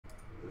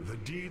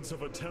deeds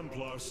of a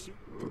Templar.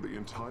 For the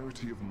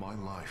entirety of my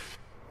life,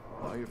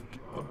 I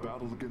have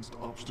battled against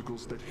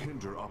obstacles that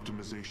hinder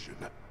optimization.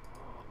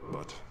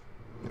 But,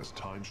 as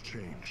times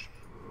change,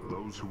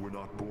 those who were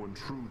not born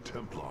true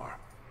Templar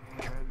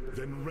can...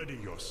 Then ready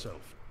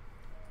yourself.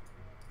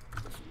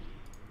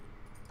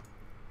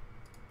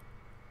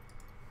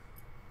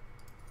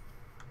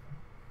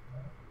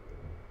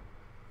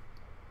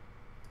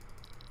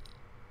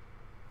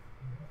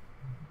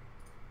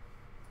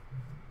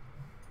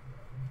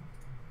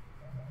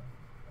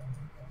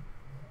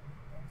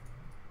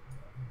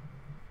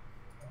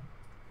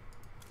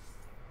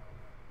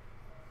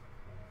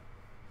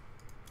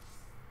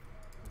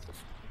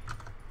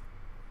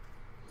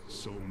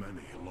 So many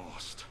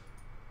lost.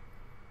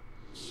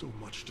 So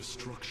much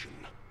destruction.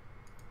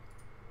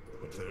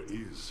 But there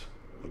is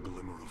a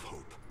glimmer of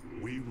hope.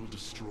 We will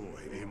destroy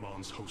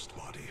Amon's host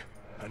body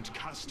and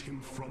cast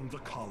him from the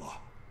Kala.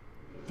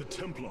 The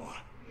Templar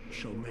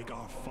shall make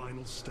our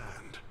final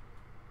stand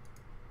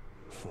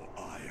for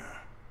ire.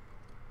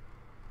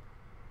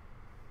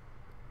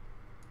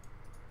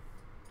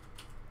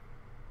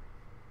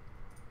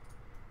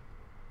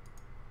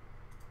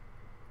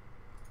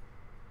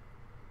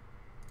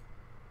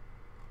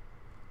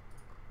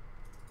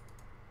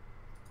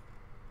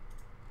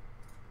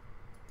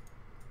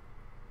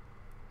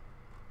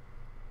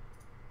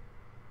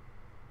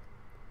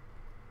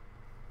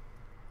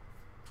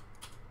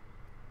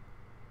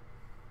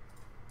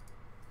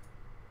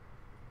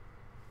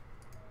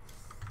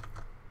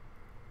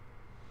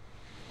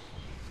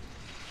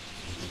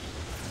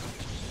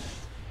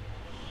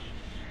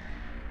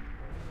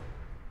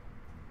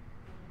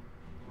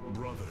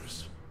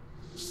 Brothers,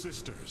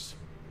 sisters,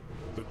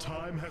 the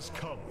time has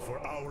come for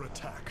our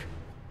attack.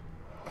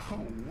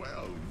 Oh,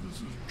 well,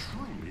 this is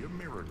truly a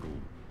miracle.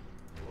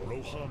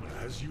 Rohana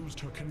has used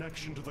her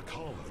connection to the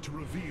Kala to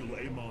reveal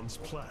Amon's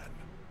plan.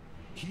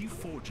 He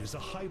forges a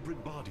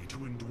hybrid body to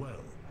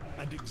indwell,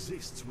 and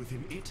exists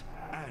within it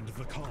and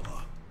the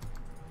Kala.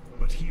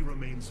 But he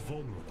remains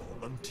vulnerable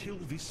until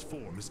this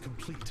form is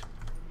complete.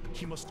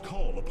 He must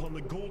call upon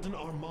the Golden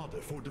Armada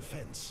for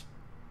defense.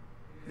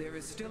 There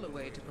is still a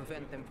way to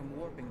prevent them from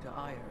warping to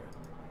Ire,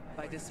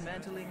 by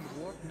dismantling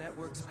the warp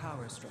network's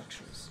power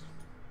structures.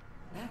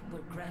 That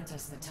would grant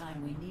us the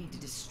time we need to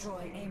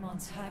destroy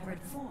Amon's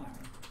hybrid form.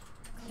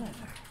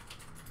 Clever.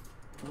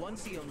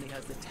 Once he only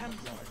has the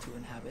Templar to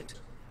inhabit,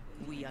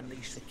 we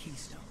unleash the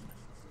Keystone,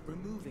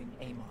 removing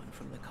Amon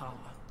from the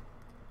Kala.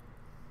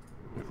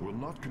 It will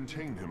not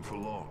contain him for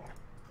long.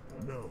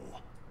 No,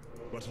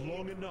 but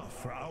long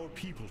enough for our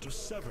people to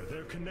sever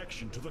their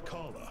connection to the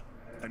Kala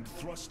and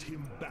thrust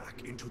him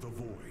back into the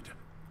void.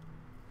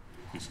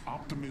 His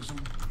optimism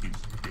is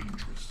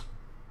dangerous.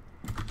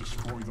 We could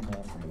destroy them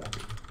all from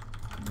orbit.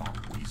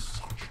 Not waste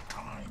such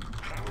time.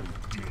 How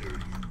dare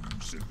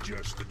you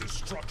suggest the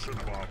destruction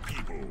of our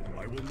people?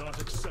 I will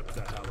not accept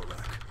that,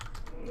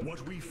 Alarak.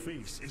 What we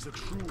face is a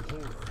true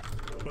horror,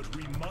 but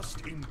we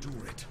must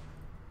endure it.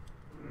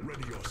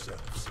 Ready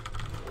yourselves.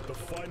 The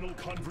final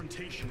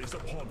confrontation is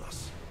upon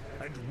us,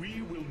 and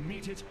we will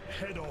meet it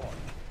head-on.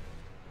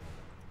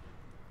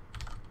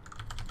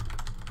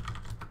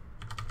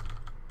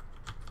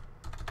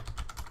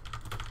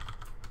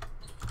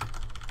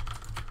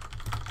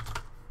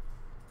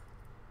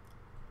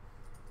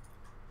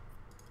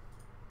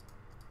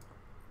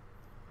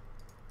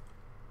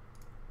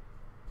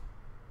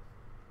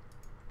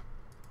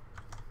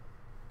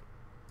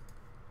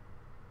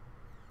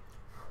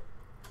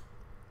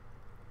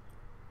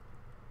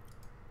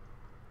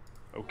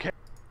 Okay.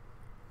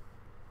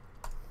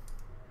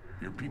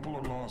 Your people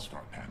are lost,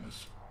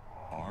 Artanis.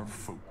 Our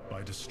folk.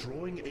 By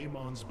destroying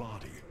Amon's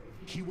body,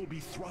 he will be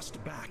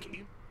thrust back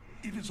in.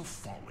 It is a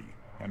folly,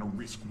 and a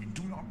risk we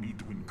do not need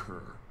to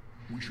incur.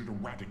 We should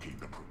eradicate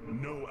the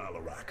No,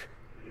 Alarak.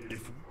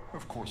 If...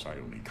 Of course I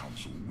only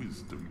counsel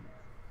wisdom.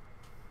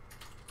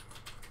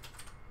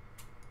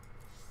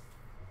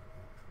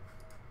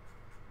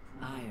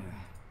 Ire.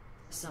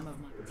 Some of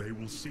my... They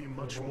will see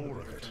much more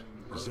of it.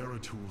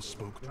 Zeratul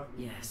spoke...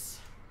 Yes.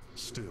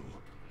 Still,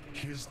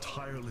 his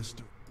tireless...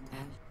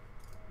 And...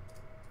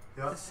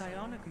 The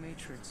psionic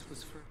matrix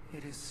was for...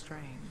 It is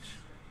strange.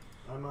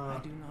 I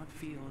do not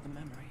feel the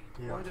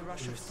memory, or the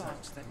rush of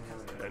thoughts that...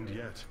 And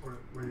yet...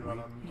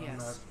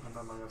 Yes.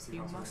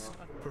 You must...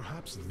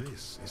 Perhaps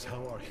this is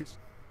how our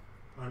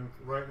I'm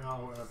right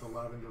now at the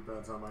lavender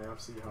beds on my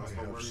FC house.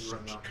 I have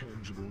such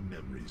tangible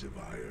memories of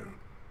Ire.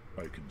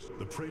 I can...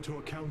 The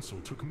Praetor Council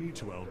took me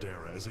to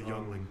Aldera as a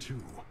youngling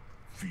too.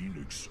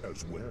 Phoenix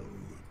as well.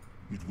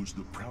 It was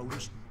the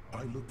proudest.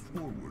 I look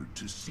forward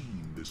to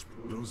seeing this.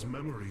 Those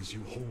memories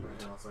you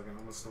hold.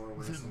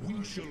 Then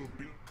we shall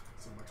be...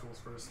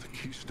 The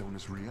Keystone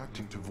is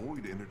reacting to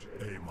void energy.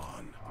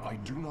 Amon. I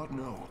do not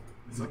know.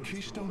 The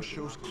Keystone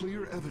shows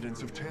clear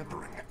evidence of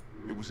tampering.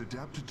 It was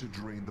adapted to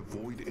drain the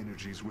void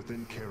energies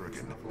within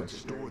Kerrigan and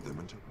store them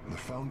into... The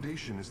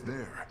foundation is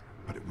there,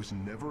 but it was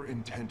never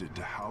intended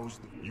to house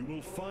the... You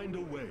will find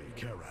a way,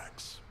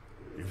 Karax.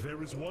 If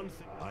there is one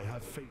thing, I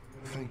have faith.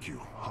 Thank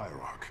you,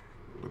 Hierarch.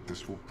 But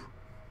this will...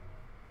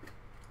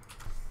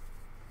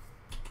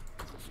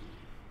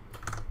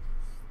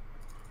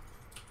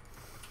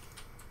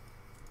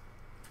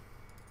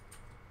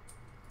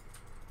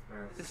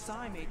 The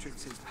Psi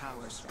Matrix's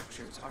power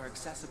structures are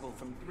accessible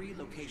from 3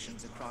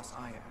 locations across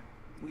Aya.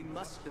 We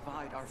must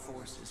divide our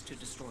forces to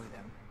destroy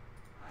them.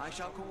 I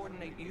shall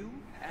coordinate you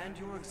and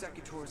your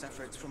Executor's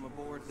efforts from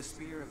aboard the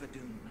Spear of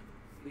Adun.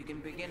 We can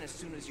begin as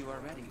soon as you are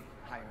ready,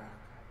 Hierarch.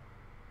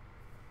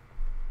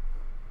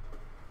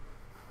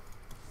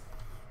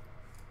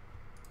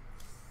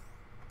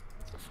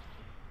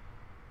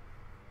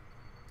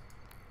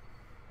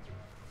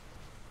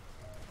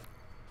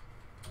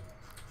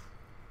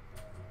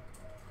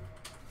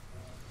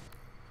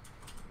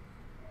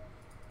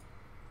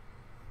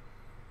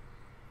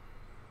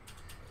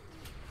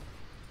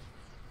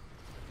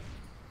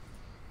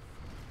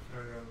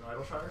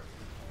 Idle Shire?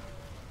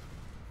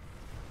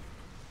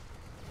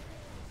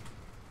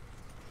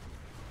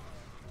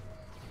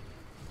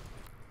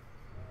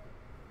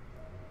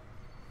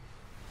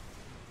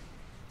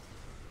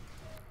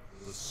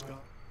 The sky.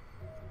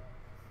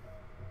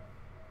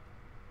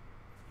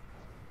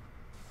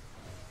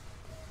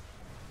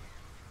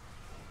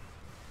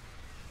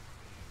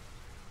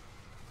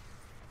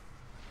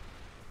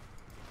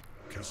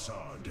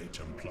 Cassar de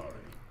Templari.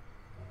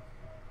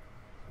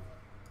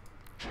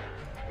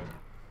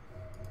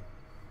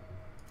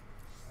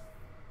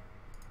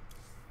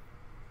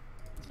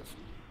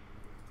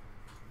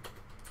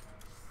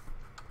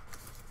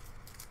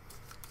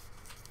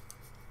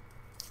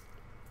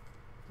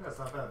 Yeah, it's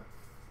not bad.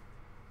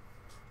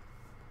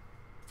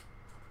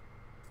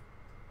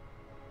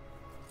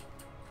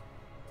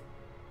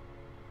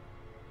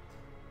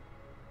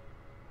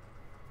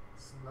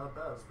 It's not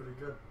bad, it's pretty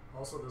good.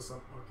 Also, there's some.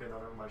 Okay, no,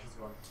 never mind, she's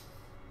gone.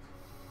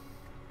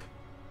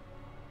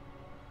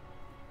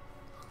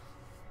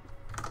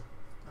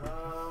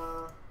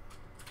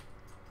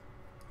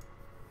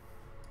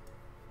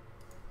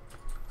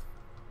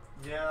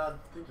 Yeah, I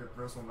think your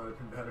first one might have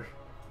been better.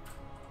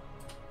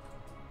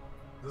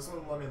 This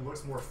one, I mean,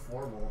 looks more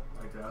formal,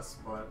 I guess,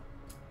 but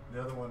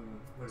the other one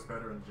looks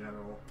better in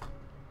general.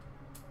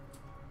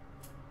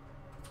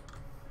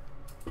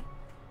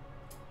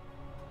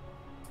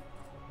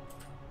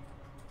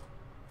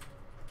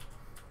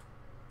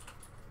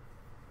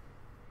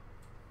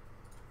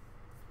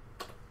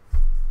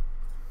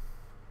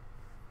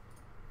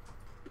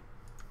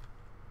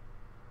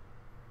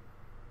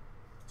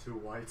 Too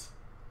white.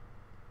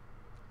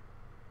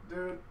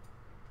 Dude.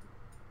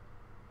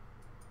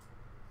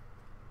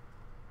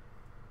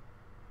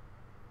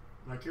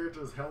 My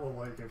character is hella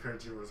white compared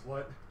to yours.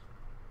 What?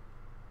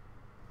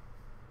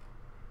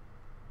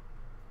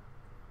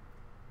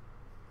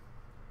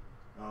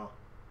 Oh.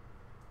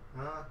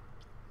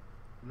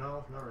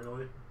 No, not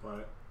really,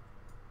 but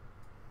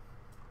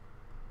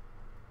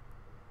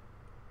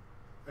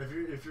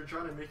if you're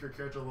trying to make your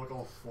character look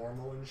all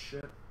formal and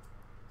shit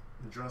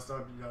and dressed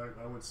up, yeah,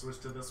 I would switch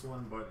to this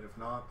one, but if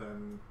not,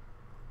 then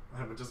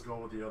I would just go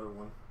with the other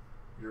one,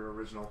 your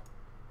original.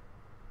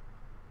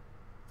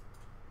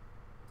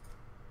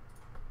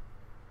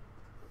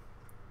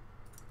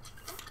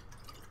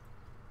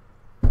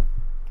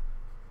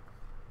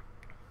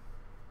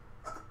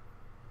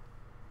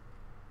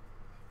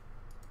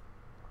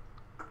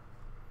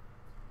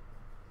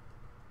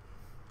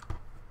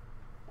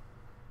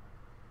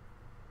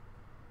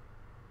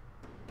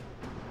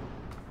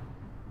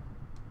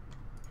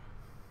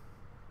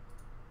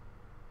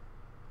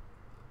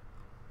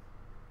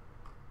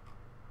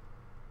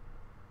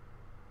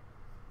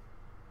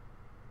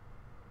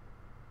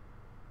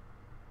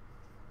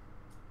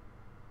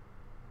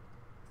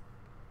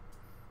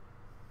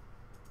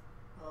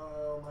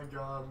 Oh my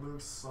god,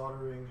 Luke's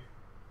soldering.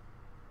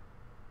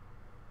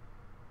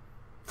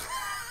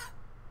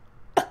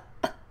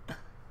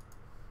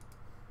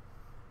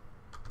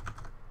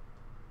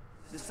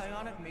 The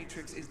psionic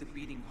matrix is the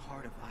beating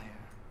heart of Aya,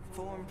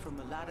 formed from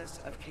a lattice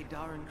of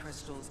Kadaran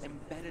crystals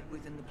embedded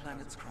within the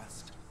planet's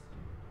crust.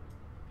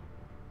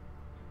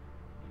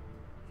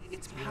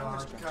 Its power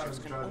structures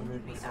can only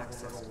be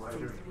accessed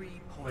from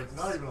 3 points.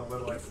 Like, not even a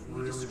little, like, If we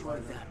really destroy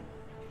light. them,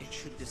 it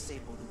should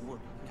disable the wood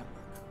network.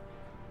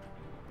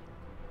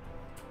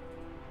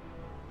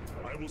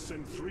 I will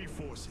send 3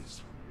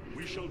 forces.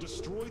 We shall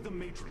destroy the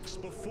Matrix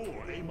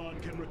before Amon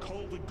can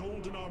recall the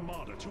Golden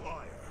Armada to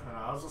Ire.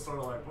 I was just sort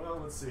of like, well,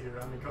 let's see here.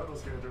 I mean,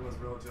 Koto's character was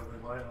relatively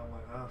light. I'm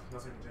like, I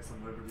guess we can take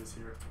some liberties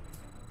here.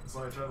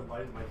 So I try to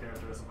lighten my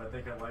character, so if I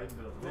think I lightened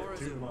it a bit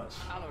too much.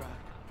 Alarak,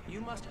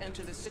 you must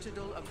enter the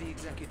Citadel of the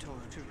Executor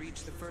to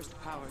reach the first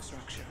power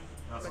structure.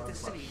 But the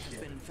city has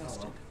been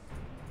infested.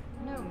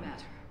 No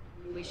matter.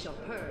 We shall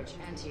purge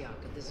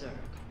Antioch of the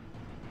Zerg.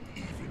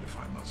 Even if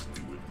I must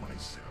do it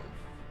myself.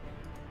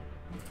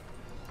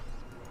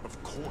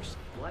 Of course.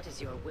 What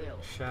is your will?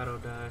 Shadow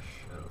Dash,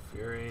 Shadow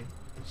Fury,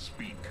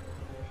 Speak.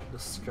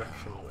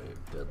 Destruction Wave,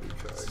 Deadly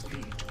Charge.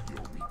 State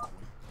your request.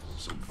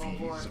 So Oh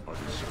boy, these are okay, the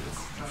this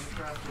is kind of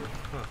crafty.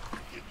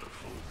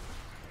 pitiful.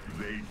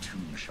 They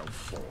too shall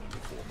fall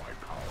before my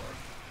power.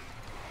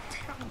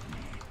 Tell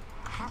me,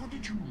 how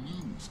did you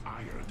lose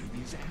ire to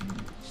these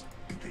animals?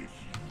 Did they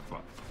heave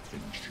up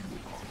and chew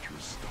apart your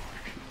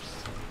starships?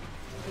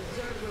 The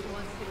Zerg were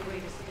once the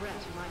greatest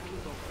threat my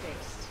people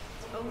faced.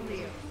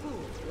 Only a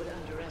fool would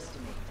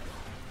underestimate them.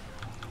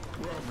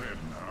 Well then,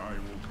 I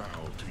will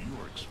bow to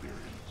your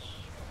experience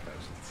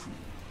as a fool.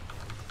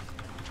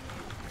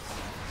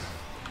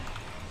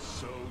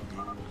 So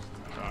good.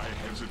 I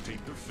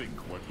hesitate to think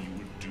what you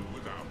would do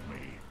without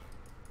me.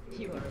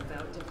 You are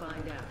about to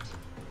find out.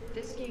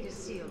 This gate is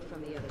sealed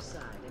from the other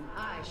side, and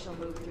I shall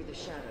move through the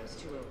shadows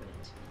to open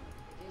it.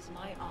 It is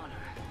my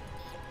honor.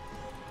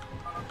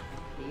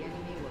 The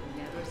enemy will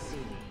never see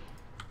me.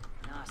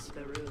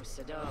 Nasperu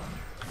Sadar.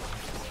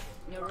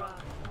 Nura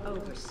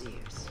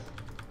Overseers.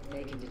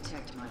 They can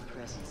detect my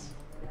presence.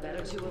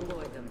 Better to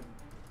avoid them.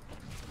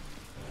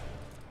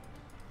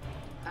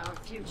 Our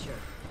future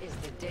is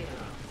the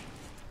Daylon.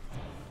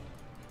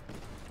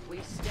 We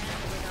stand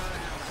with our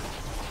allies.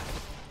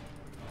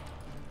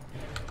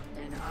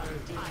 And our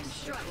demons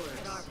strike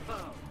at our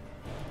foe.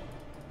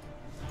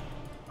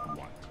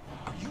 What?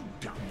 Are you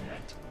done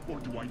yet? Or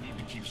do I need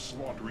to keep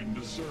slaughtering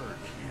the Zerg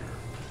here?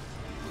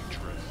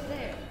 Address.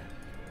 There.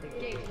 The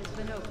gate has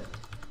been opened.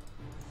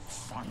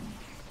 Finally.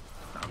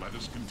 Now let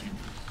us continue.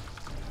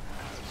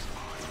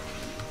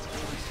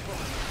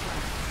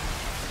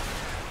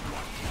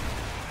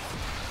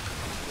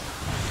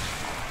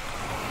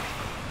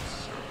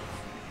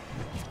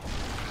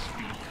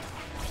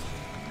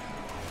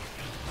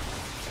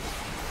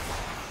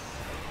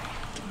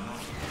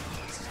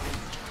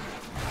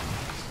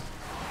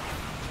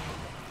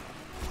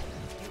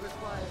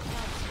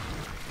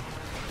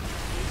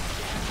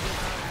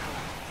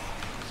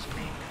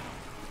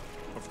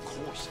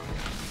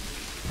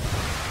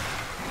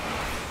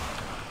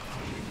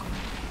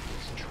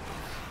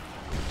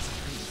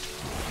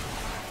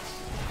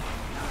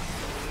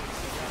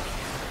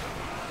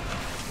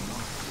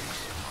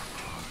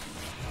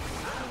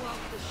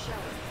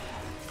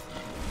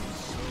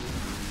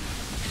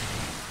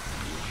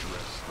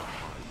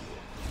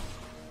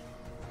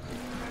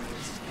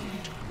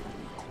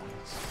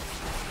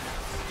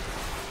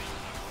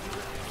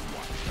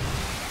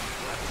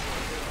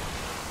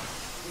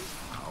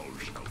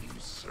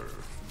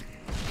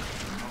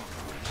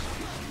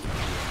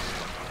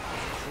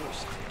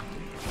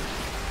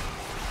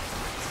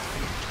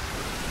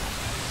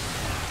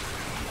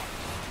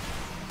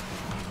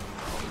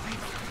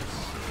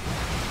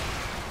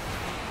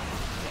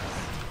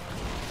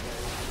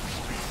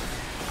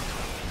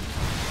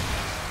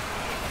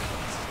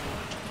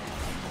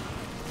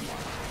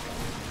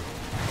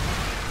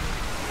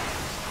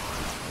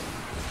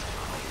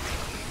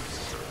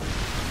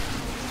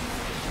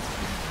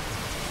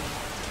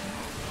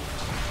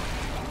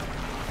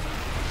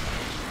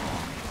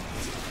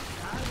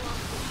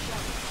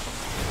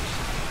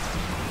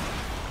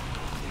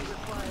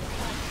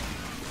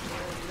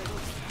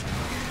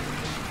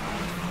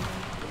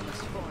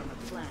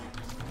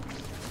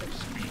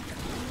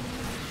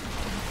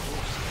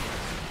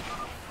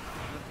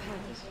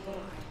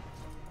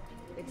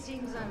 It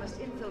seems I must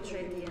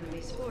infiltrate the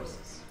enemy's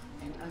forces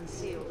and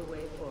unseal the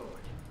way forward.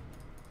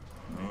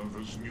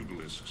 Those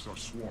mutalisks are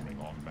swarming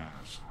en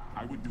masse.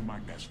 I would do my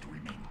best to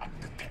remain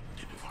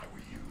undetected if I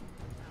were you.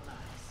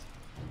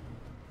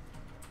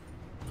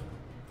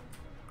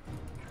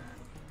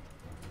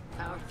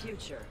 Our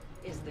future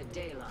is the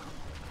Daylon.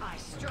 I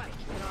strike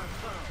at our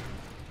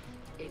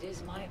foe. It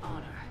is my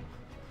honor.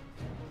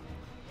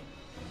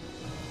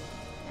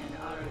 And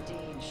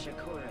Aradin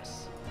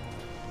Shakuris.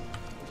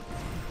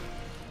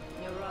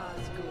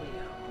 Nuraz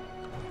Gulio.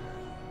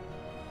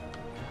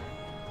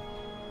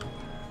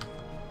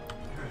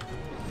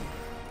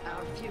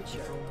 Our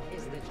future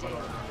is the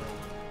Daylon.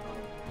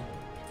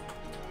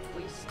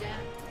 We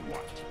stand...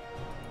 What?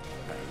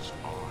 As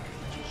I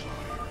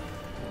desire.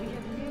 We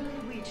have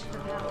nearly reached the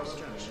power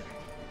structure.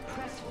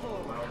 Press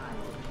forward,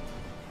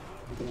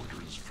 Highlander.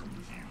 Orders from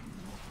you.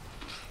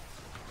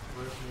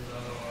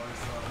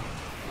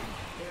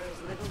 There is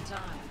little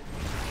time.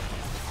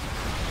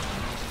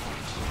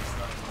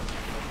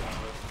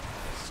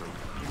 So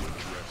you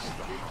address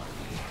the Hive.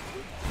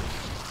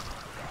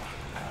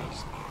 As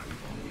I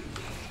will.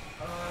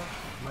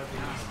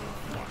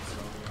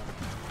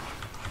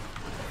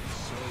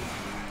 So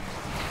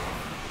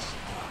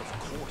of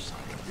course I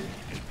am.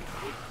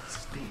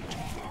 Stage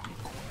your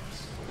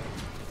request.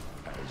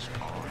 As I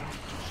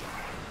desire.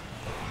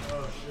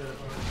 Oh shit,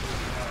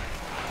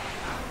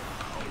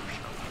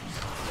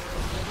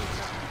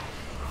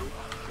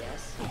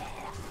 Yes?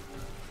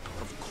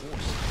 Of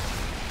course.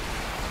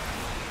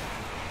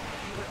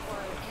 You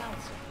require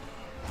counsel.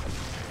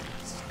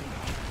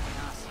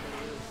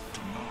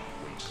 Do not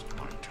waste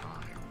my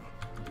time.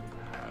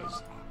 As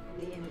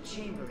The inner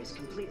chamber is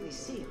completely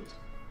sealed.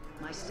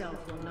 My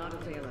stealth will not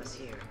avail us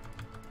here.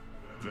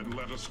 then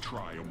let us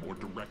try a more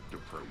direct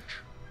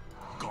approach.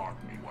 Guard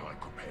me while I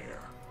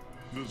prepare.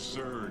 The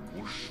Zerg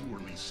will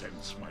surely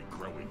sense my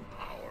growing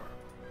power.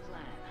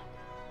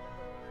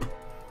 Plan.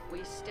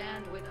 We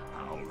stand with...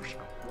 Ours.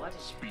 What?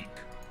 Speak.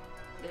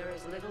 There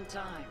is little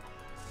time.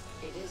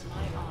 It is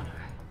my honor.